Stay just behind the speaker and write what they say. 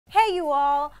Hey you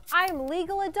all, I'm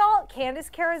legal adult Candace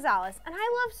Carrizales, and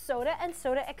I love soda and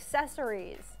soda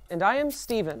accessories. And I am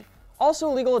Steven, also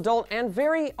a legal adult and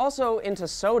very also into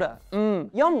soda.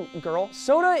 Yum, girl.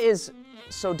 Soda is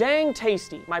so dang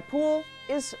tasty. My pool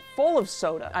is full of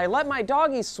soda. I let my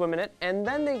doggies swim in it, and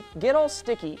then they get all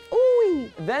sticky.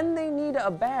 Ooh! Then they need a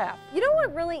bath. You know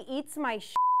what really eats my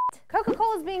shit?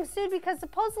 Coca-Cola is being sued because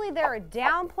supposedly they're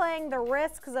downplaying the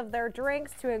risks of their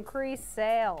drinks to increase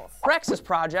sales. Praxis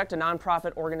Project, a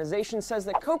nonprofit organization, says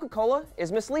that Coca-Cola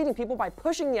is misleading people by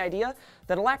pushing the idea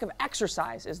that a lack of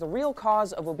exercise is the real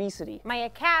cause of obesity. Maya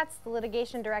Katz, the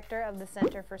litigation director of the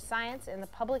Center for Science in the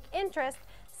Public Interest,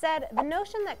 said the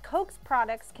notion that Coke's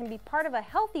products can be part of a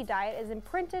healthy diet is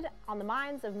imprinted on the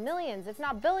minds of millions, if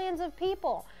not billions of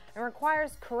people, and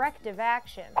requires corrective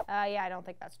action. Yeah, I don't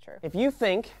think that's true. If you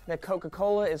think that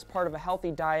Coca-Cola is part of a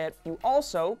healthy diet, you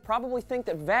also probably think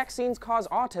that vaccines cause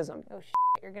autism. Oh shit,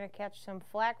 you're gonna catch some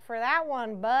flack for that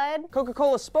one, bud.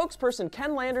 Coca-Cola spokesperson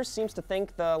Ken Landers seems to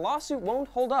think the lawsuit won't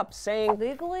hold up, saying,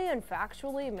 legally and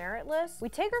factually meritless, we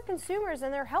take our consumers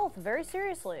and their health very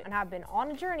seriously and have been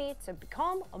on a journey to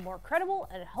become a more credible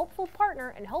and helpful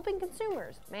partner in helping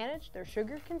consumers manage their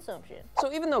sugar consumption.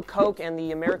 So even though Coke and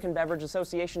the American Beverage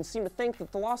Association seem to think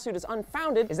that the lawsuit is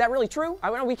unfounded, is that really true?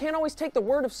 We can't always take the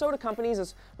word of soda companies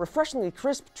as refreshingly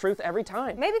crisp truth every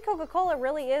time. Maybe Coca-Cola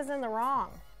really is in the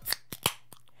wrong.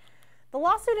 The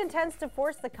lawsuit intends to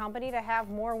force the company to have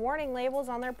more warning labels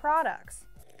on their products.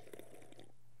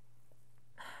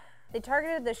 They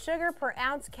targeted the sugar per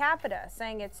ounce capita,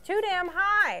 saying it's too damn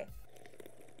high.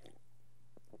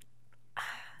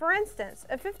 For instance,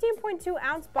 a 15.2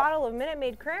 ounce bottle of Minute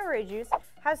Maid cranberry juice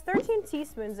has 13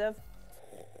 teaspoons of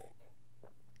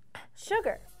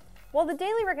sugar, while the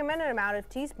daily recommended amount of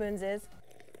teaspoons is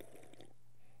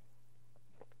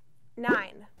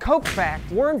 9. Coke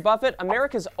fact. Warren Buffett,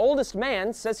 America's oldest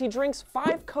man, says he drinks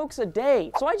 5 Cokes a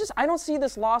day. So I don't see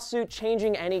this lawsuit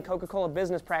changing any Coca-Cola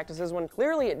business practices when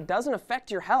clearly it doesn't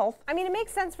affect your health. I mean, it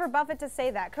makes sense for Buffett to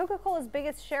say that. Coca-Cola's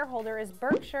biggest shareholder is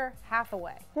Berkshire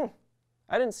Hathaway.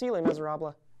 I didn't see Les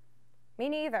Miserables. Me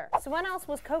neither. So when else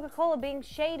was Coca-Cola being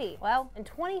shady? Well, in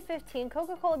 2015,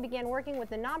 Coca-Cola began working with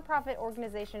the nonprofit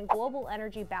organization Global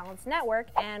Energy Balance Network,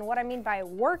 and what I mean by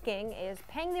working is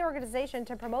paying the organization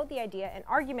to promote the idea and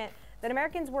argument that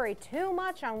Americans worry too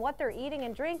much on what they're eating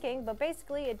and drinking, but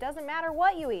basically it doesn't matter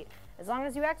what you eat, as long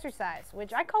as you exercise,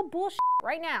 which I call bullshit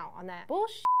right now on that.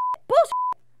 Bullshit. Bullshit.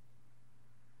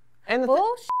 And the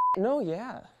bullshit. No,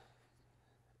 yeah.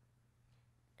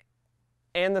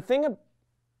 And the thing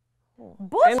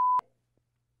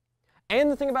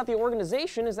And the thing about the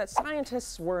organization is that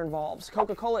scientists were involved.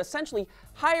 Coca-Cola essentially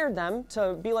hired them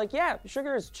to be like, yeah,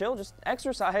 sugar is chill, just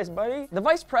exercise, buddy. The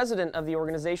vice president of the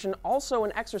organization, also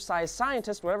an exercise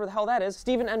scientist, whatever the hell that is,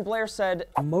 Stephen N. Blair said,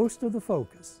 most of the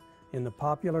focus in the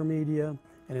popular media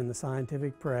and in the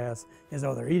scientific press is,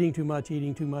 oh, they're eating too much,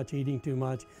 eating too much, eating too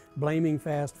much, blaming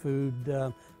fast food,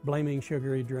 blaming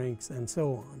sugary drinks, and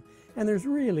so on. And there's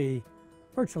really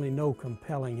virtually no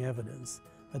compelling evidence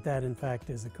that that in fact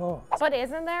is a cause. But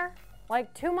isn't there?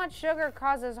 Like, too much sugar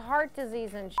causes heart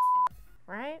disease and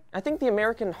right? I think the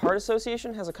American Heart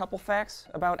Association has a couple facts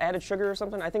about added sugar or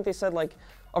something. I think they said, like,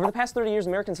 over the past 30 years,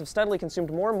 Americans have steadily consumed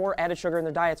more and more added sugar in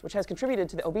their diets, which has contributed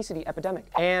to the obesity epidemic.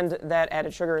 And that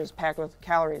added sugar is packed with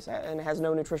calories and it has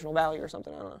no nutritional value or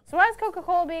something, I don't know. So why is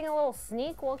Coca-Cola being a little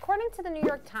sneak? Well, according to the New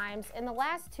York Times, in the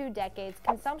last 2 decades,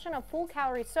 consumption of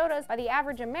full-calorie sodas by the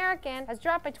average American has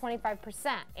dropped by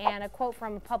 25%. And a quote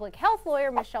from a public health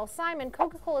lawyer, Michelle Simon,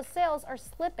 Coca-Cola's sales are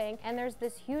slipping, and there's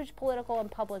this huge political and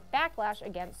public backlash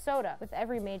against soda, with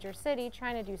every major city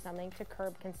trying to do something to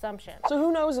curb consumption. So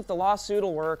who knows if the lawsuit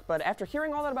will work, but after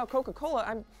hearing all that about Coca-Cola,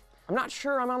 I'm not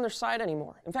sure I'm on their side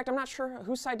anymore. In fact, I'm not sure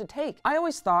whose side to take. I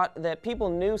always thought that people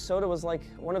knew soda was like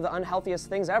one of the unhealthiest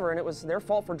things ever and it was their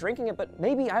fault for drinking it, but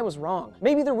maybe I was wrong.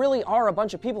 Maybe there really are a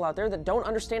bunch of people out there that don't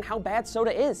understand how bad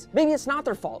soda is. Maybe it's not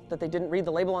their fault that they didn't read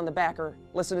the label on the back or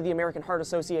listen to the American Heart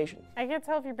Association. I can't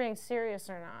tell if you're being serious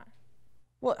or not.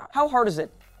 Well, how hard is it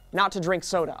not to drink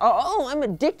soda? Oh, I'm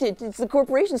addicted. It's the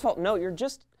corporation's fault. No, you're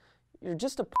just a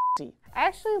pussy. I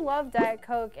actually love Diet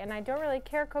Coke, and I don't really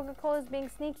care Coca-Cola's being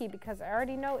sneaky because I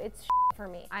already know it's for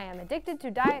me. I am addicted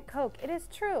to Diet Coke. It is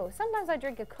true. Sometimes I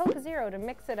drink a Coke Zero to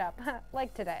mix it up,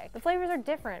 like today. The flavors are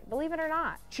different, believe it or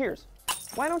not. Cheers.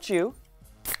 Why don't you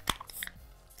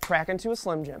crack into a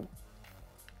Slim Jim?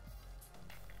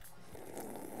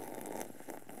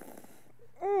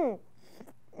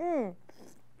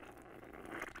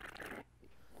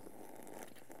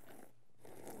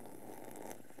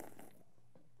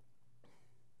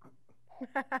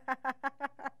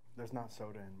 There's not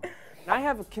soda in mine. And I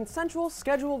have consensual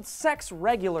scheduled sex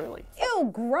regularly. Ew,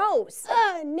 gross.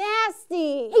 Ugh,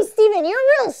 nasty. Hey, Steven, you're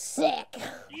real sick.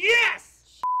 Yes!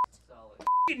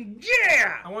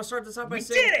 Yeah! I want to start this off by We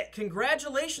saying did it!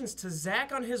 congratulations to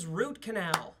Zach on his root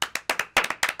canal.